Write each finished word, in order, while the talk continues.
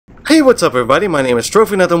Hey, what's up everybody, my name is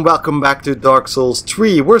TrophyNut and welcome back to Dark Souls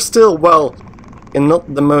 3. We're still, well, in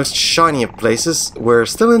not the most shiny of places. We're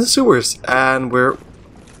still in the sewers and we're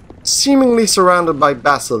seemingly surrounded by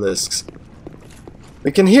basilisks.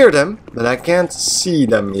 We can hear them, but I can't see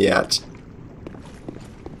them yet.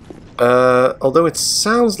 Although it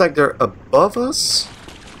sounds like they're above us.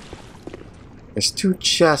 There's two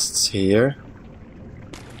chests here.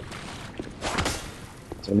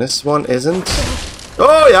 So this one isn't.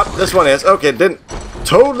 Oh, yeah, this one is. Okay,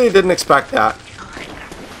 totally didn't expect that.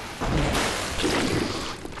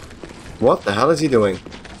 What the hell is he doing?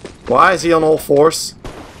 Why is he on all fours?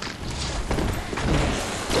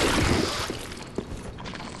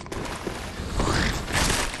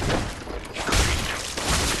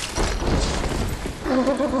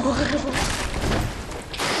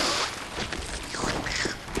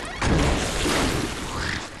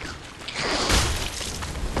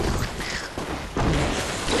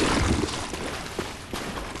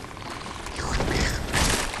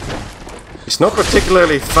 He's not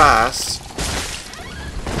particularly fast.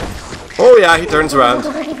 Oh yeah, he turns around.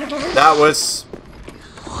 That was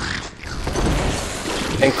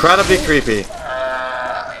incredibly creepy.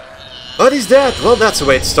 But he's dead. Well, that's a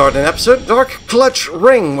way to start an episode. Dark Clutch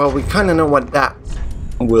Ring. Well, we kind of know what that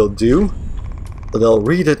will do, but I'll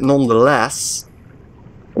read it nonetheless.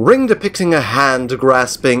 Ring depicting a hand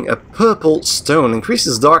grasping a purple stone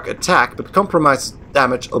increases dark attack but compromises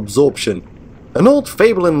damage absorption. An old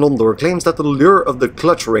fable in Londor claims that the lure of the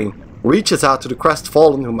clutch ring reaches out to the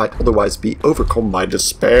crestfallen who might otherwise be overcome by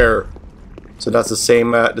despair. So that's the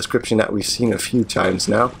same description that we've seen a few times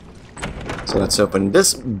now. So let's open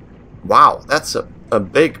this. Wow, that's a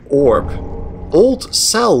big orb. Old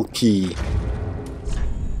cell key.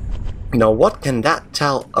 Now what can that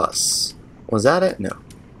tell us? Was that it? No.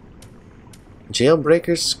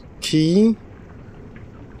 Jailbreaker's key?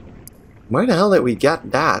 Where the hell did we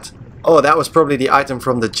get that? Oh, that was probably the item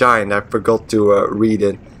from the giant. I forgot to read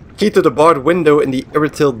it. Key to the barred window in the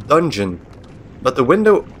Irithyll dungeon. But the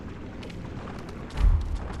window...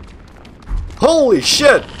 Holy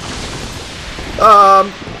shit!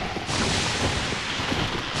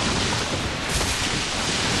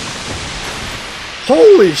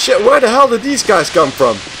 Holy shit, where the hell did these guys come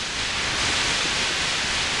from?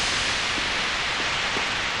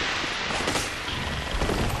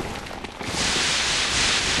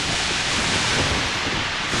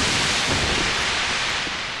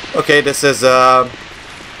 Okay, this is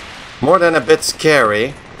more than a bit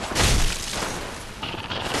scary.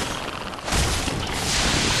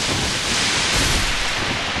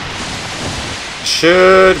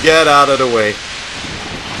 Should get out of the way.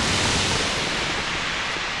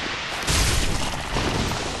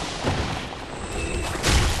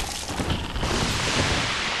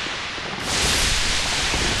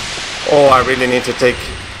 Oh, I really need to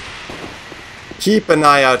keep an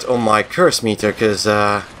eye out on my curse meter, because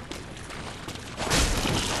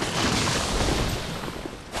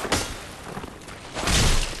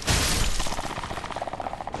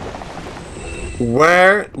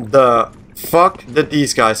where the fuck did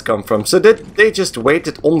these guys come from? So they just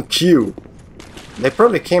waited on cue. They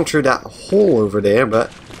probably came through that hole over there,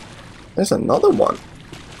 but there's another one.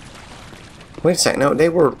 Wait a sec, no, they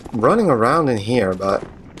were running around in here, but...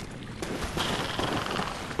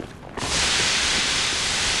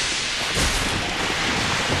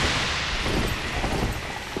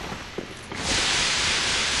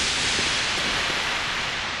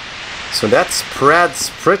 So that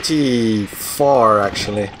spreads pretty far,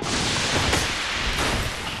 actually.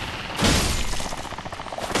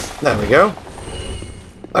 There we go.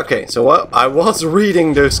 Okay, so I was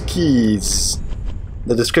reading those keys.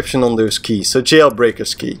 The description on those keys. So,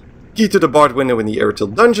 Jailbreaker's key. Key to the barred window in the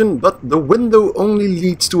Irithyll dungeon, but the window only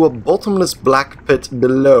leads to a bottomless black pit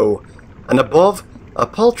below. And above, a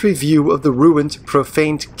paltry view of the ruined,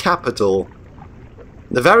 profaned capital.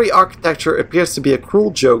 The very architecture appears to be a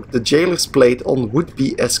cruel joke the jailers played on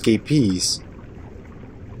would-be escapees.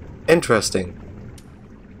 Interesting.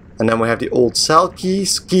 And then we have the old cell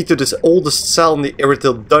keys. Key to this oldest cell in the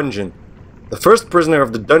Irithyll dungeon. The first prisoner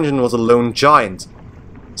of the dungeon was a lone giant.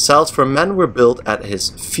 Cells for men were built at his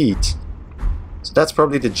feet. So that's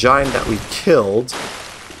probably the giant that we killed.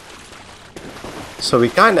 So we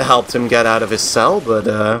kinda helped him get out of his cell, but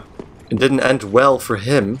it didn't end well for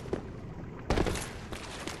him.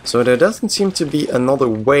 So there doesn't seem to be another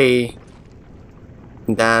way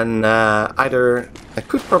than either... I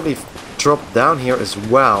could probably drop down here as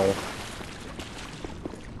well.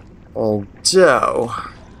 Although...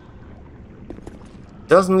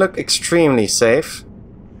 doesn't look extremely safe.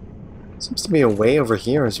 Seems to be a way over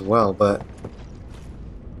here as well, but...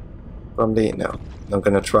 Probably, no. Not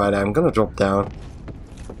gonna try that. I'm gonna drop down.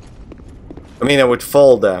 I mean, I would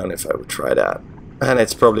fall down if I would try that. And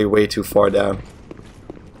it's probably way too far down.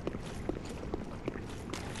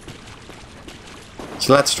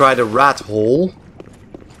 So let's try the rat hole.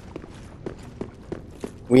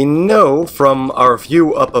 We know from our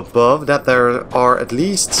view up above that there are at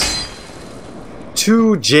least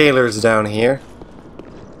 2 jailers down here.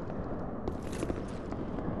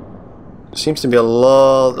 Seems to be a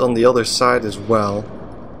lot on the other side as well.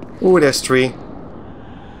 Ooh, there's 3.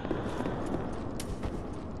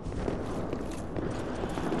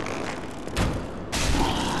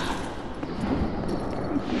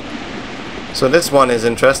 So this one is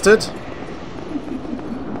interested.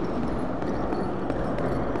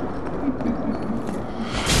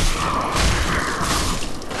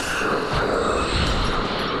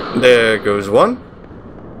 There goes one.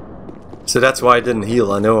 So that's why I didn't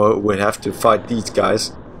heal. I know I would have to fight these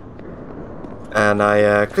guys. And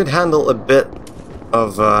I could handle a bit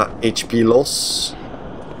of HP loss.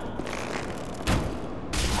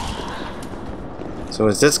 So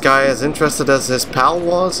is this guy as interested as his pal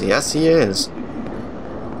was? Yes, he is.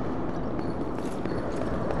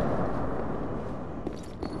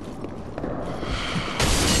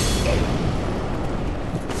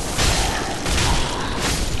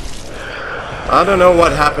 I don't know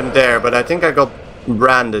what happened there, but I think I got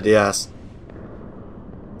branded, yes.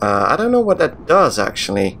 I don't know what that does,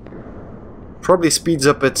 actually. Probably speeds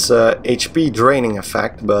up its HP draining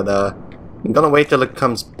effect, but I'm gonna wait till it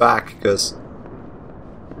comes back, because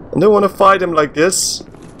I don't want to fight him like this.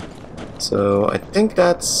 So I think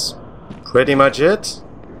that's pretty much it.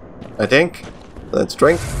 I think. Let's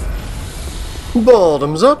drink.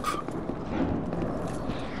 Bottoms up.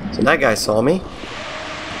 So that guy saw me.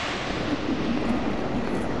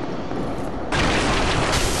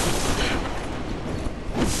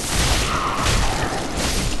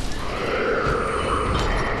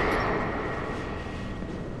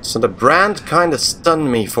 So the brand kind of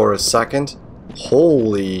stunned me for a second.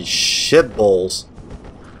 Holy shit balls.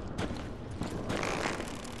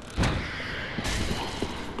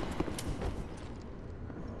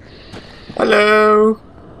 Hello.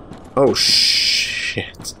 Oh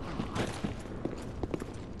shit.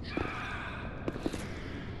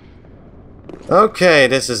 Okay,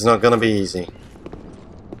 this is not gonna be easy.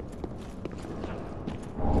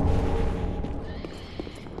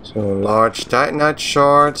 So large titanite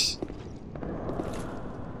shard.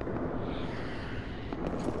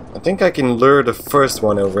 I think I can lure the first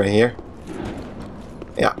one over here.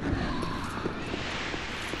 Yeah.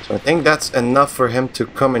 So I think that's enough for him to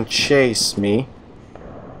come and chase me.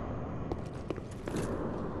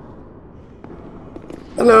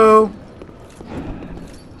 Hello.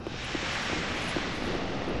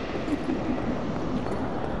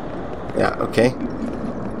 Yeah, okay.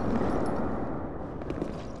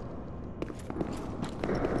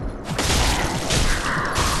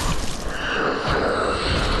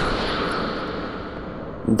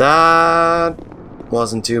 That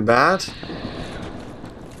wasn't too bad.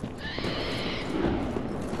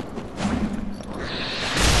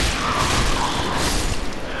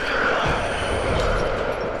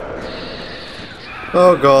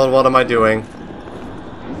 Oh god, what am I doing?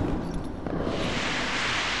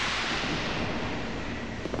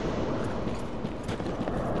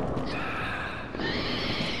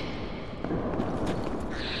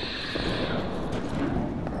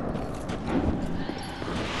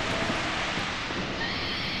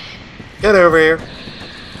 Get over here.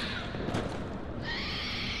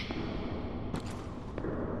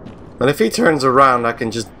 But if he turns around, I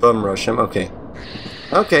can just bum rush him. Okay.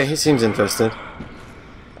 Okay, he seems interested.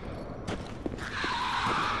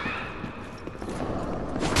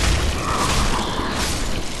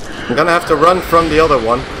 I'm gonna have to run from the other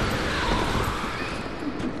one.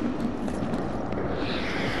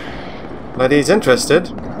 But he's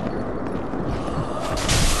interested.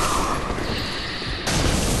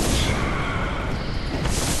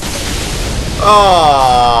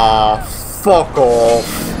 Oh, fuck off.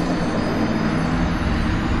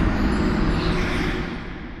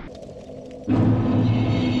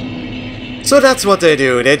 So that's what they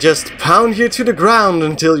do. They just pound you to the ground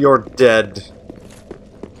until you're dead.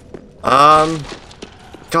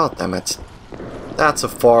 God damn it. That's a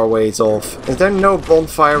far ways off. Is there no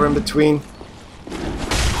bonfire in between?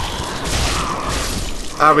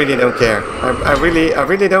 I really don't care. I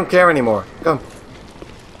really don't care anymore. Come.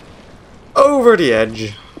 Over the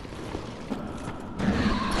edge.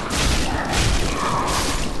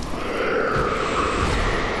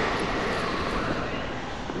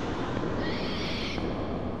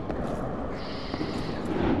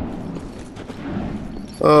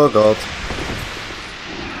 Oh god.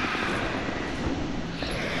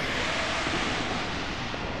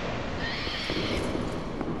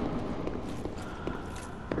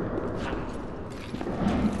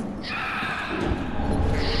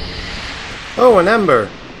 Oh, an ember.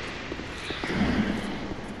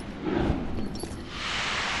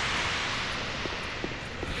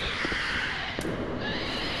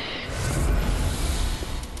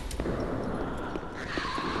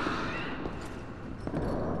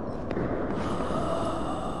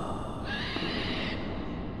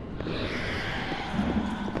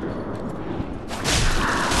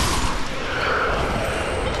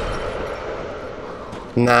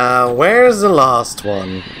 Now, where's the last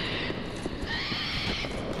one?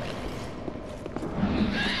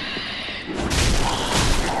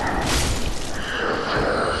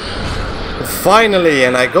 Finally,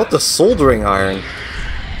 and I got the soldering iron.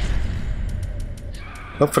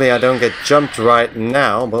 Hopefully I don't get jumped right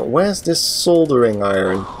now, but where's this soldering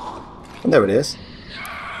iron? Oh, there it is.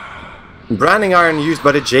 Branding iron used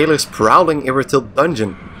by the jailer's prowling Irithyll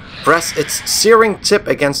dungeon. Press its searing tip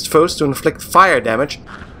against foes to inflict fire damage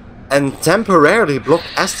and temporarily block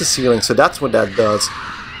Estus ceiling, so that's what that does.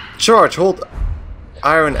 Charge, hold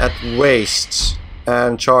iron at waist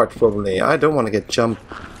and charge probably. I don't want to get jumped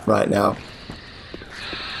right now.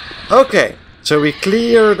 Okay, so we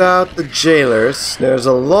cleared out the jailers. There's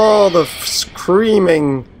a lot of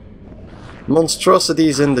screaming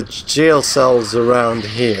monstrosities in the jail cells around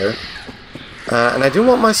here. And I do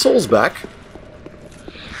want my souls back.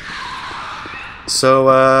 So,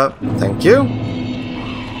 thank you.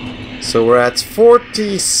 So we're at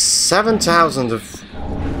 47,000 of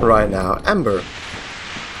right now. Ember.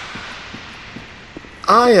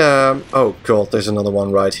 Oh god, there's another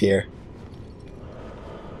one right here.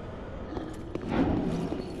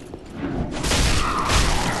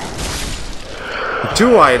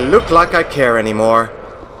 Do I look like I care anymore?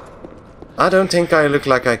 I don't think I look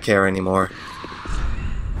like I care anymore.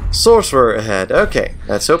 Sorcerer ahead. Okay,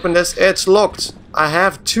 let's open this. It's locked. I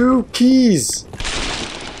have 2 keys.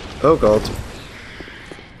 Oh god.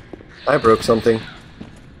 I broke something.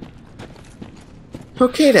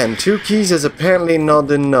 Okay then, 2 keys is apparently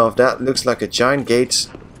not enough. That looks like a giant gate.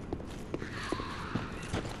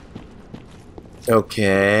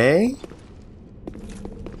 Okay.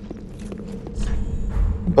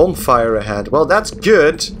 Bonfire ahead. Well, that's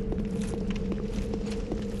good.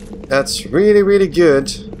 That's really, really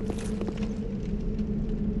good.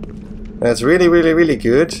 That's really, really, really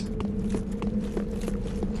good.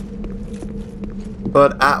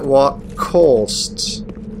 But at what cost?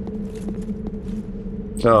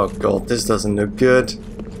 Oh god, this doesn't look good.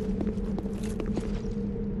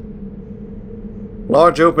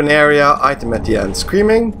 Large open area, item at the end.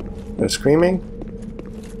 Screaming? No screaming.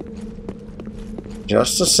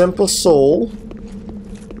 Just a simple soul.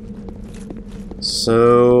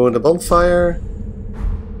 So, the bonfire.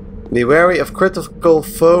 Be wary of critical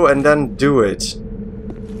foe and then do it.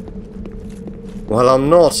 Well, I'm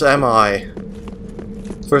not, am I?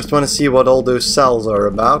 First want to see what all those cells are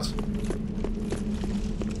about.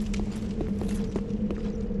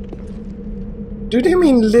 Do they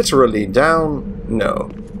mean literally down? No,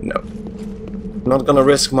 no. I'm not gonna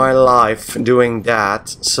risk my life doing that.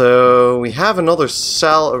 So we have another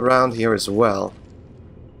cell around here as well.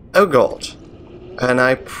 Oh god. And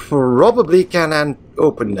I probably can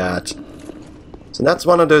open that. So that's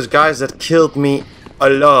one of those guys that killed me a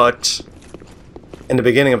lot in the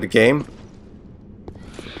beginning of the game.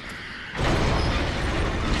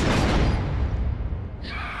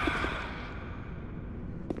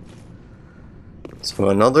 So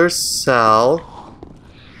another cell.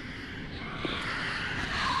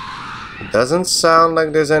 Doesn't sound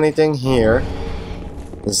like there's anything here.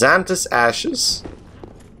 Xanthus ashes.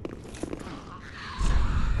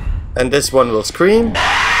 And this one will scream.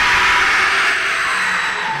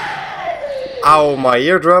 Ow, my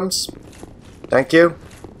eardrums. Thank you.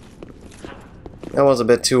 That was a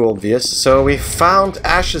bit too obvious. So we found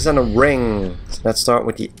ashes and a ring. So let's start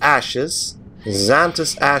with the ashes.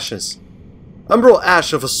 Xanthus ashes. Umbral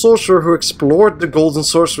ash of a sorcerer who explored the golden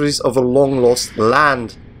sorceries of a long-lost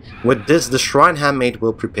land. With this, the shrine handmaid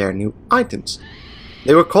will prepare new items.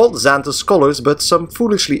 They were called Xanthus scholars, but some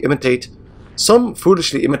foolishly imitate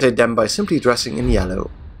them by simply dressing in yellow.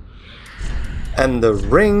 And the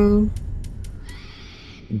ring...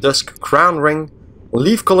 Dusk crown ring.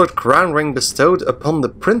 Leaf-colored crown ring bestowed upon the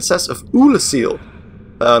Princess of Oolacile.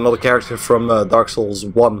 Another character from Dark Souls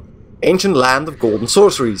 1. Ancient land of golden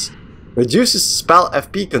sorceries. Reduces spell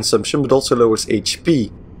FP consumption, but also lowers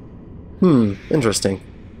HP. Interesting.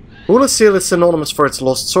 Ulasil is synonymous for its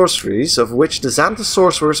lost sorceries, of which the Xanthus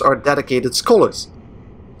sorcerers are dedicated scholars.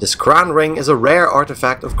 This crown ring is a rare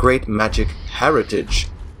artifact of great magic heritage.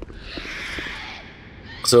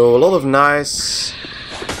 So a lot of nice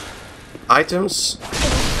items.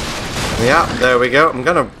 Yeah, there we go. I'm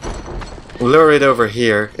gonna lure it over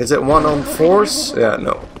here. Is it one on fours? Yeah,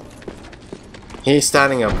 no. He's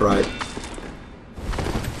standing upright.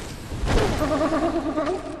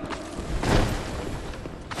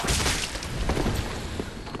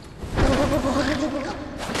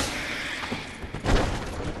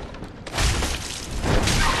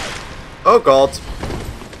 Oh god.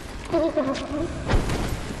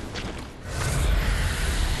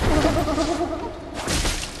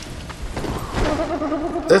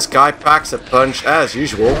 This guy packs a punch as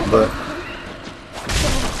usual, but...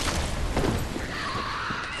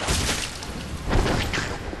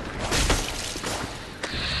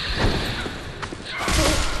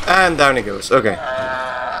 And down he goes, okay.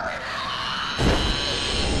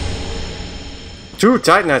 2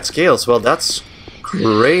 Titanite scales, well that's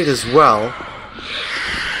great as well.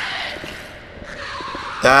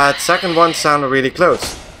 That second one sounded really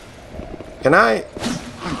close. Can I?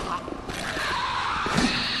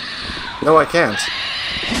 No, I can't.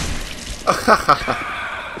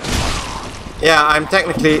 Yeah, I'm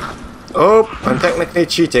technically... Oh, I'm technically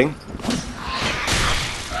cheating.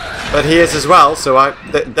 But he is as well, so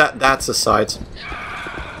that's a sight.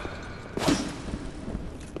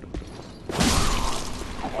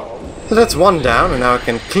 So that's one down, and now I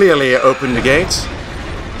can clearly open the gates.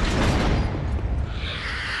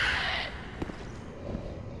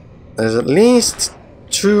 There's at least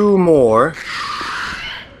 2 more.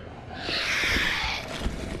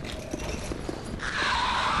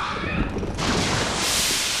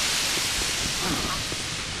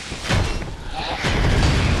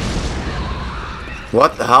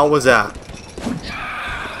 What the hell was that?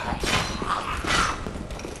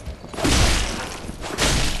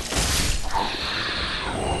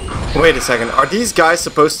 Wait a second, are these guys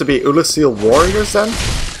supposed to be Ulasil warriors then?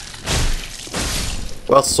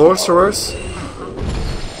 Well, sorcerers.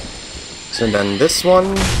 So then this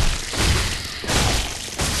one.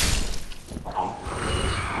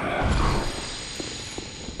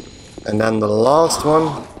 And then the last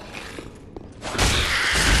one.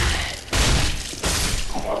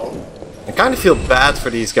 I kind of feel bad for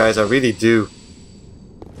these guys, I really do.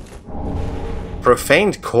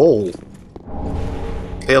 Profaned coal.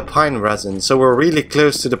 Pale pine resin. So we're really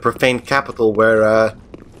close to the profaned capital where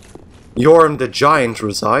Yorm the Giant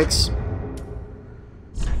resides.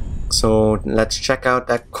 So let's check out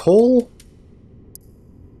that coal.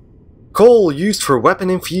 Coal used for weapon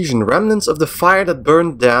infusion. Remnants of the fire that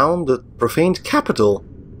burned down the profaned capital.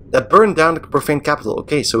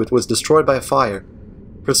 Okay, so it was destroyed by a fire.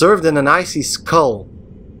 Preserved in an icy skull.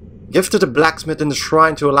 Gifted a blacksmith in the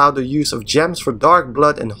shrine to allow the use of gems for dark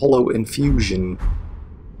blood and hollow infusion.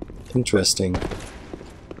 Interesting.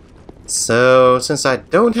 So, since I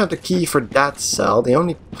don't have the key for that cell, the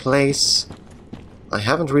only place I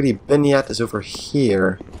haven't really been yet is over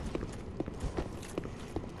here.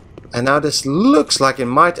 And now this looks like it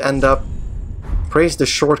might end up... Praise the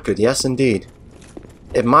shortcut, yes indeed.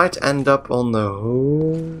 It might end up on the...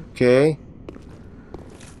 Okay.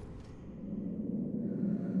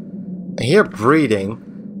 I hear breathing.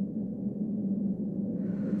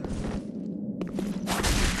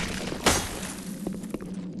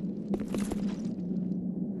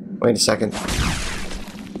 Wait a second.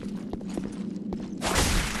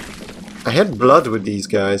 I had blood with these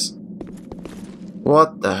guys.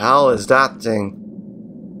 What the hell is that thing?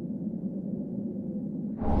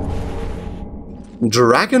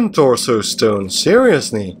 Dragon torso stone,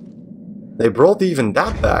 seriously? They brought even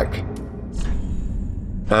that back.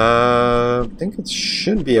 I think it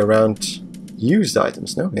should be around used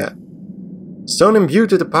items, no? Yeah. Stone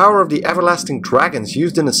imbued with the power of the everlasting dragons,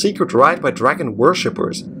 used in a secret rite by dragon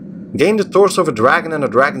worshippers. Gain the torso of a dragon and a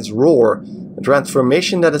dragon's roar, a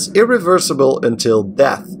transformation that is irreversible until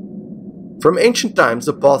death. From ancient times,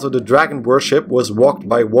 the path of the dragon worship was walked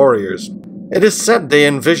by warriors. It is said they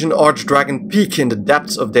envision Archdragon Peak in the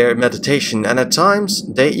depths of their meditation, and at times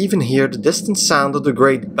they even hear the distant sound of the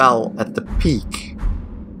great bell at the peak.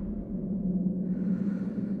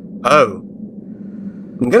 Oh.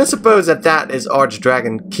 I'm gonna suppose that that is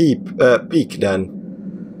Archdragon Peak then.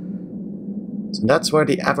 So that's where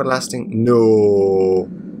the everlasting... No.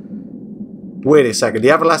 Wait a second.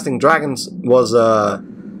 The everlasting dragons was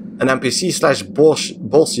an NPC slash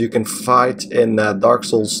boss you can fight in Dark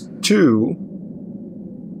Souls 2.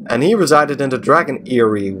 And he resided in the Dragon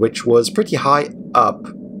Eyrie, which was pretty high up.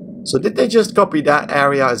 So did they just copy that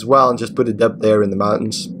area as well and just put it up there in the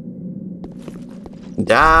mountains?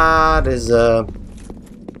 That is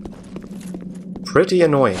pretty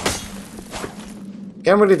annoying.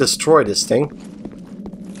 Can't really destroy this thing.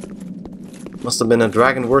 Must have been a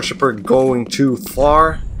dragon worshipper going too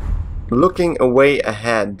far. Looking away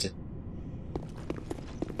ahead.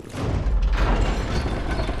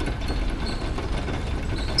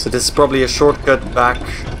 So this is probably a shortcut back.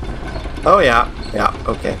 Oh yeah,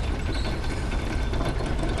 okay.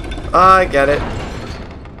 I get it.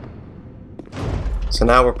 So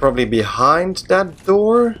now we're probably behind that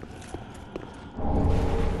door.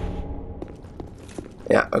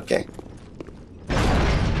 Yeah, okay.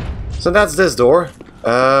 So that's this door.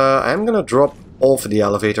 I'm gonna drop off the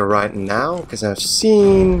elevator right now, because I've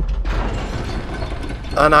seen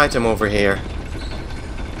an item over here.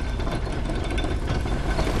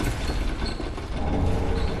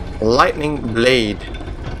 Lightning blade.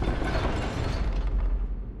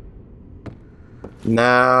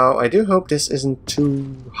 Now, I do hope this isn't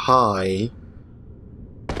too high.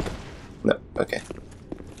 No, okay.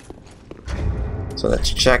 So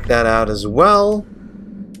let's check that out as well.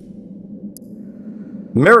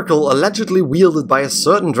 Miracle allegedly wielded by a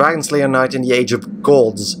certain Dragon Slayer knight in the Age of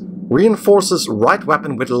Gods. Reinforces right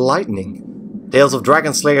weapon with lightning. Tales of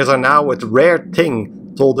Dragon Slayers are now a rare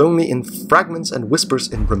thing, told only in fragments and whispers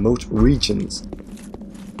in remote regions.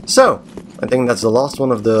 So, I think that's the last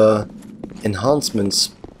one of the enhancement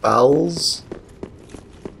spells.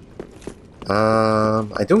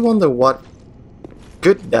 I do wonder what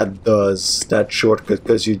good that does, that shortcut,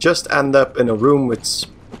 because you just end up in a room with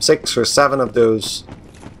 6 or 7 of those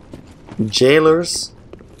jailers.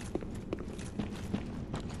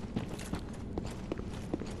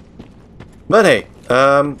 But hey,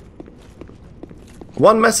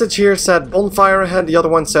 one message here said bonfire ahead, the other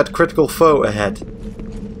one said critical foe ahead.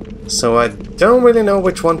 So I don't really know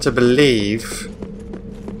which one to believe.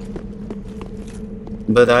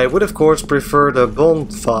 But I would of course prefer the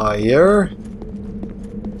bonfire.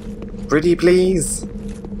 Pretty please.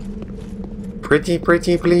 Pretty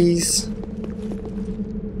please.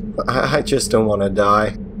 I just don't want to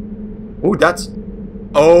die. Ooh, that's...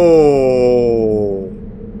 Oh!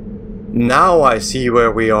 Now I see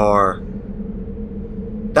where we are.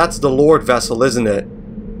 That's the Lord vessel, isn't it?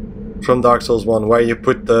 From Dark Souls 1, where you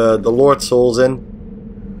put the Lord souls in.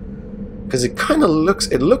 Because it kind of looks...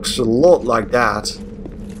 It looks a lot like that.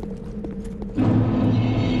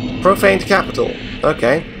 Profaned capital.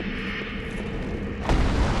 Okay.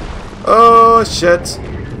 Oh, shit.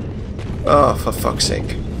 Oh, for fuck's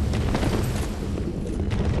sake.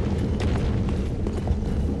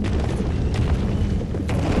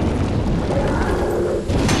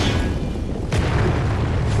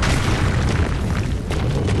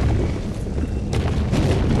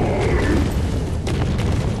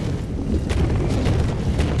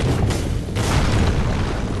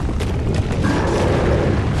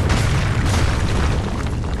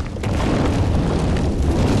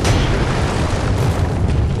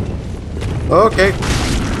 Okay.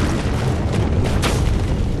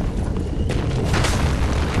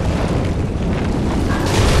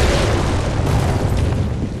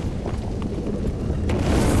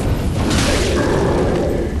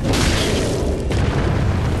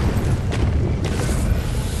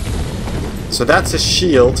 So that's a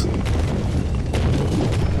shield.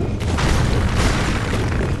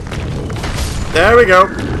 There we go.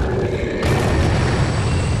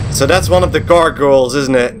 So that's one of the gargoyles,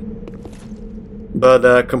 isn't it?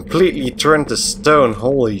 But completely turned to stone.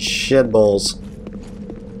 Holy shit balls.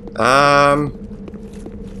 And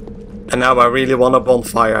now I really want a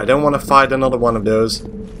bonfire. I don't want to fight another one of those.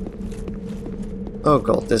 Oh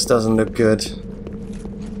god, this doesn't look good.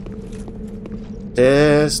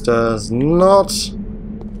 This does not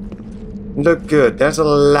look good. There's a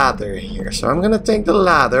ladder here, so I'm gonna take the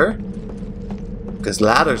ladder. Because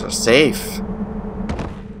ladders are safe.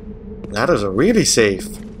 Ladders are really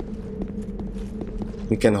safe.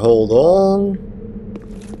 You can hold on.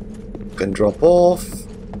 You can drop off.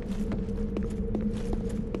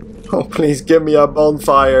 Oh, please give me a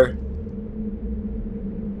bonfire.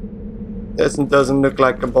 This doesn't look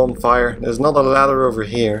like a bonfire. There's not a ladder over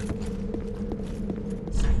here.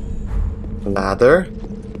 Ladder.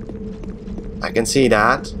 I can see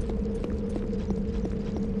that.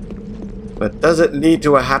 But does it lead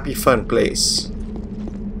to a happy fun place?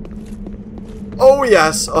 Oh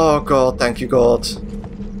yes! Oh god, thank you god.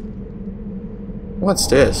 What's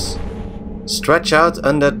this? Stretch out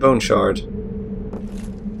undead bone shard.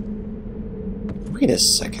 Wait a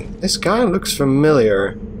second. This guy looks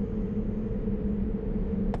familiar.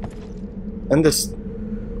 And this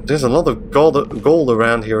there's a lot of gold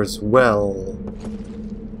around here as well.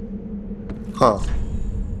 Huh.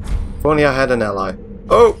 If only I had an ally.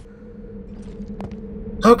 Oh!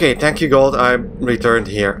 Okay, thank you, gold. I returned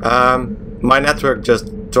here. My network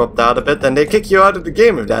just dropped out a bit, and they kick you out of the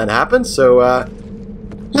game if that happens, so,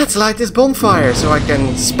 let's light this bonfire so I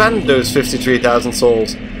can spend those 53,000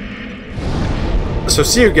 souls. So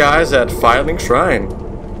see you guys at Firelink Shrine.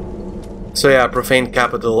 So yeah, Profane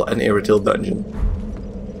Capital and Irithyll Dungeon.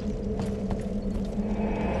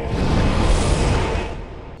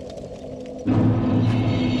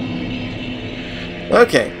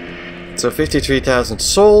 Okay, so 53,000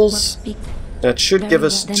 souls. That should give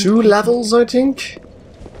us 2 levels, I think.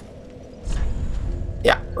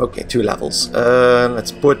 Yeah, okay, 2 levels.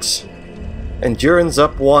 Let's put Endurance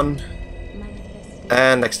up 1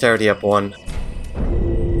 and Dexterity up 1.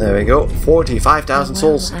 There we go, 45,000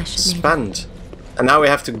 souls spent. And now we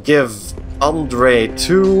have to give Andre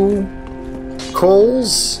 2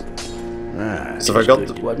 coals. So I got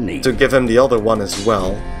to give him the other one as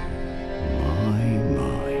well.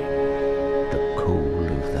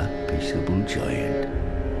 Giant.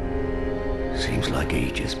 Seems like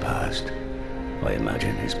ages passed. I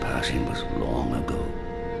imagine his passing was long ago.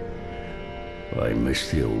 I miss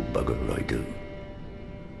the old bugger, I do.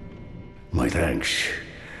 My thanks.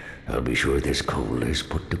 I'll be sure this coal is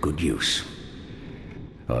put to good use.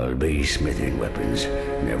 I'll be smithing weapons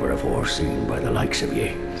never afore seen by the likes of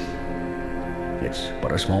ye. It's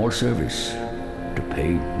but a small service to pay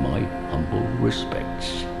my humble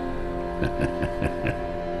respects.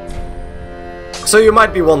 So you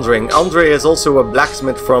might be wondering, Andre is also a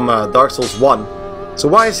blacksmith from Dark Souls 1. So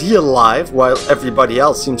why is he alive while everybody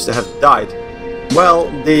else seems to have died? Well,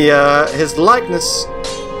 his likeness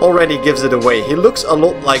already gives it away. He looks a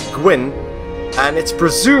lot like Gwyn, and it's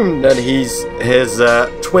presumed that he's his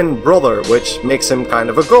twin brother, which makes him kind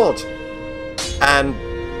of a god. And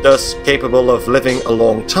thus capable of living a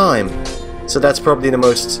long time. So that's probably the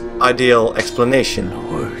most ideal explanation. No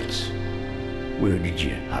words. Where did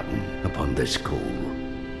you happen upon this coal?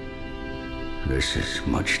 This is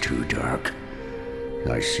much too dark.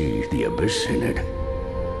 I see the abyss in it.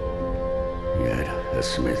 Yet a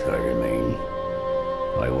smith I remain.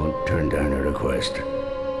 I won't turn down a request.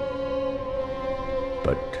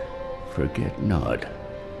 But forget not,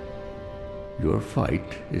 your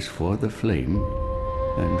fight is for the flame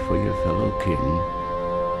and for your fellow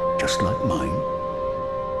kin, just like mine.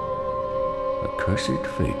 A cursed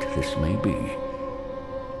fate this may be.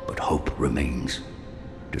 But hope remains,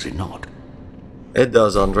 does it not? It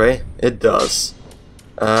does, Andre. It does.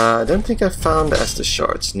 I don't think I found the Estus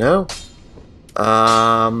shards, no?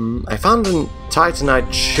 I found a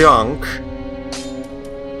Titanite chunk.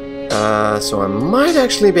 So I might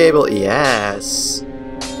actually be able... Yes!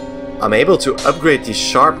 I'm able to upgrade the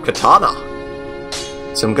Sharp Katana.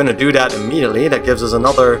 So I'm gonna do that immediately. That gives us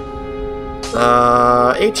another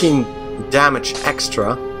 18 damage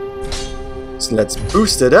extra. So let's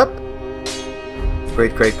boost it up.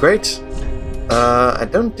 Great, great, great. I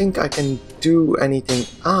don't think I can do anything.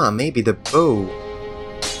 Maybe the bow.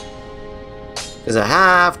 Because I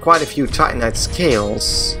have quite a few Titanite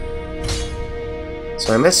scales.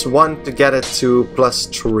 So I missed one to get it to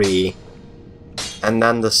 +3. And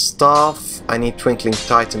then the staff, I need Twinkling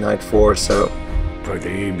Titanite for, so...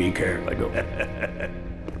 Pretty be careful.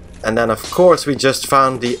 And then of course we just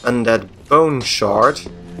found the Undead Bone Shard.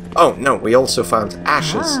 Oh no, we also found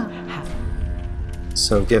ashes.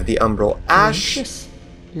 So give the Umbral Ash.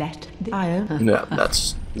 Yeah,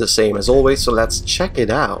 that's the same as always, so let's check it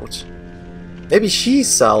out. Maybe she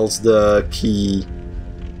sells the key.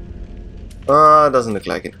 Doesn't look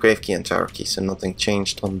like it. Grave key and tower key, so nothing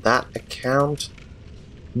changed on that account.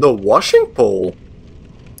 The washing pole.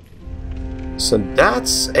 So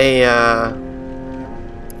that's a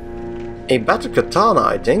better katana,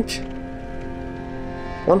 I think.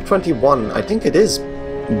 121. I think it is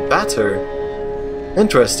better.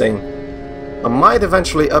 Interesting. I might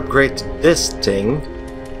eventually upgrade this thing,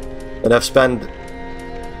 but I've spent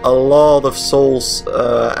a lot of souls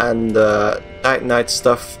and Titanite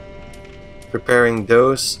stuff preparing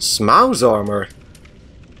those. Smaug's armor.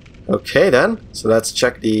 Okay then, so let's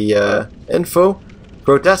check the info.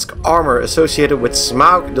 Grotesque armor associated with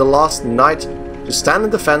Smaug the Last Knight to stand in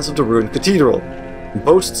defense of the ruined cathedral. It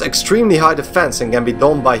boasts extremely high defense and can be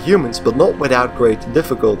done by humans, but not without great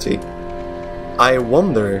difficulty. I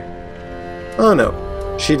wonder... Oh no,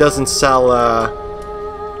 she doesn't sell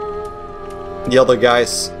the other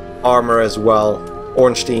guy's armor as well.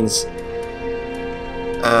 Ornstein's.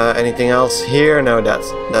 Anything else here? No,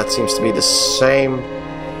 that seems to be the same.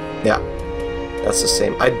 Yeah, that's the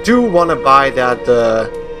same. I do want to buy that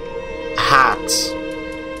hat.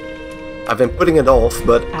 I've been putting it off,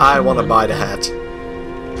 but I want to buy the hat.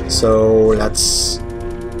 So let's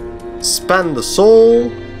spend the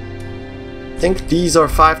soul. I think these are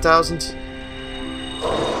 5,000.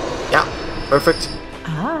 Yeah, perfect.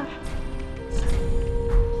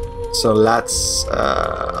 So let's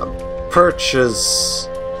purchase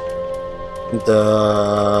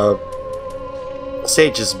the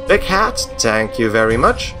Sage's big hat. Thank you very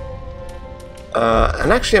much.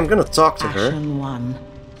 And actually, I'm gonna talk to her. One.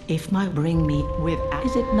 If my bring me with,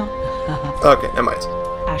 is it not? Okay, never mind.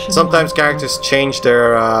 Sometimes characters change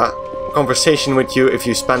their conversation with you if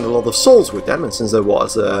you spend a lot of souls with them, and since there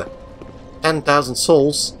was 10,000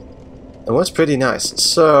 souls, it was pretty nice.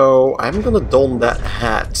 So I'm gonna don that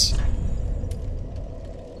hat.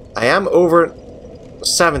 I am over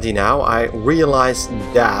 70 now, I realize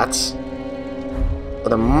that.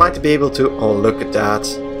 But I might be able to... Oh, look at that.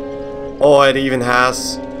 Oh, it even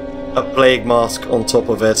has a plague mask on top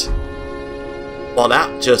of it. Well,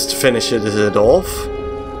 that just finishes it off.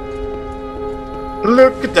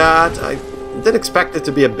 Look at that. I did expect it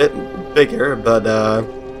to be a bit bigger, but...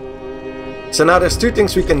 So now there's two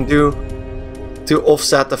things we can do to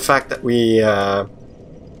offset the fact that we...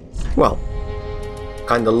 well,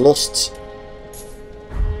 kind of lost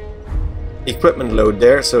equipment load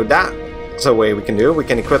there. So that's a way we can do it. We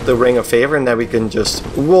can equip the Ring of Favor and then we can just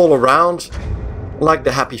roll around like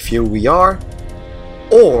the happy few we are.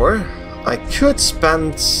 Or I could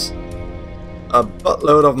spend a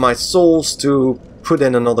buttload of my souls to put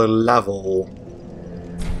in another level.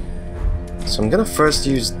 So I'm gonna first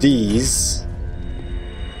use these.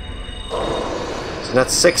 So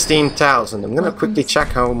that's 16,000. I'm gonna quickly check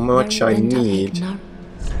how much I need.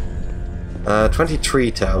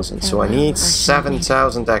 23,000. So I need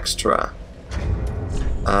 7,000 extra.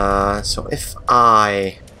 So if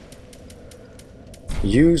I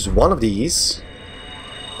use one of these,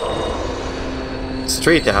 it's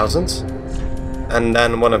 3,000. And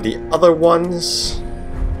then one of the other ones,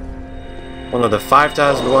 one of the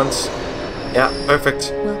 5,000 ones. Yeah,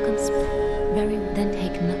 perfect.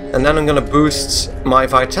 And then I'm gonna boost my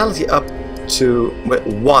vitality up to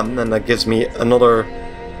 1, and that gives me another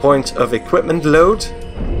point of equipment load.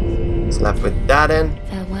 So let's put that in.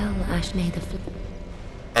 Farewell,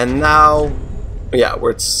 and now, yeah,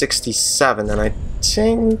 we're at 67, and I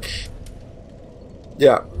think,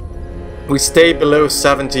 yeah, we stay below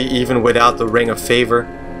 70 even without the Ring of Favor.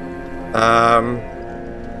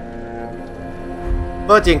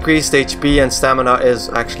 But the increased HP and stamina is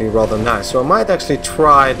actually rather nice, so I might actually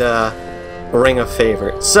try the Ring of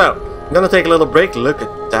Favor. So, I'm gonna take a little break. Look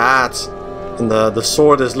at that, and the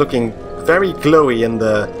sword is looking very glowy in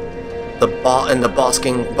the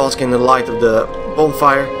basking in the light of the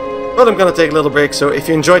bonfire. But I'm gonna take a little break. So, if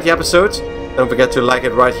you enjoyed the episode, don't forget to like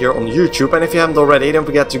it right here on YouTube, and if you haven't already, don't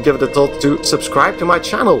forget to give it a thought to subscribe to my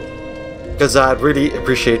channel, because I'd really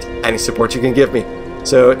appreciate any support you can give me.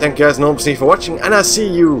 So thank you guys enormously for watching, and I'll see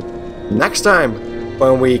you next time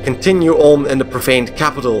when we continue on in the profaned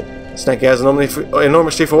capital. So thank you guys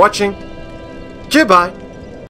enormously for watching. Goodbye!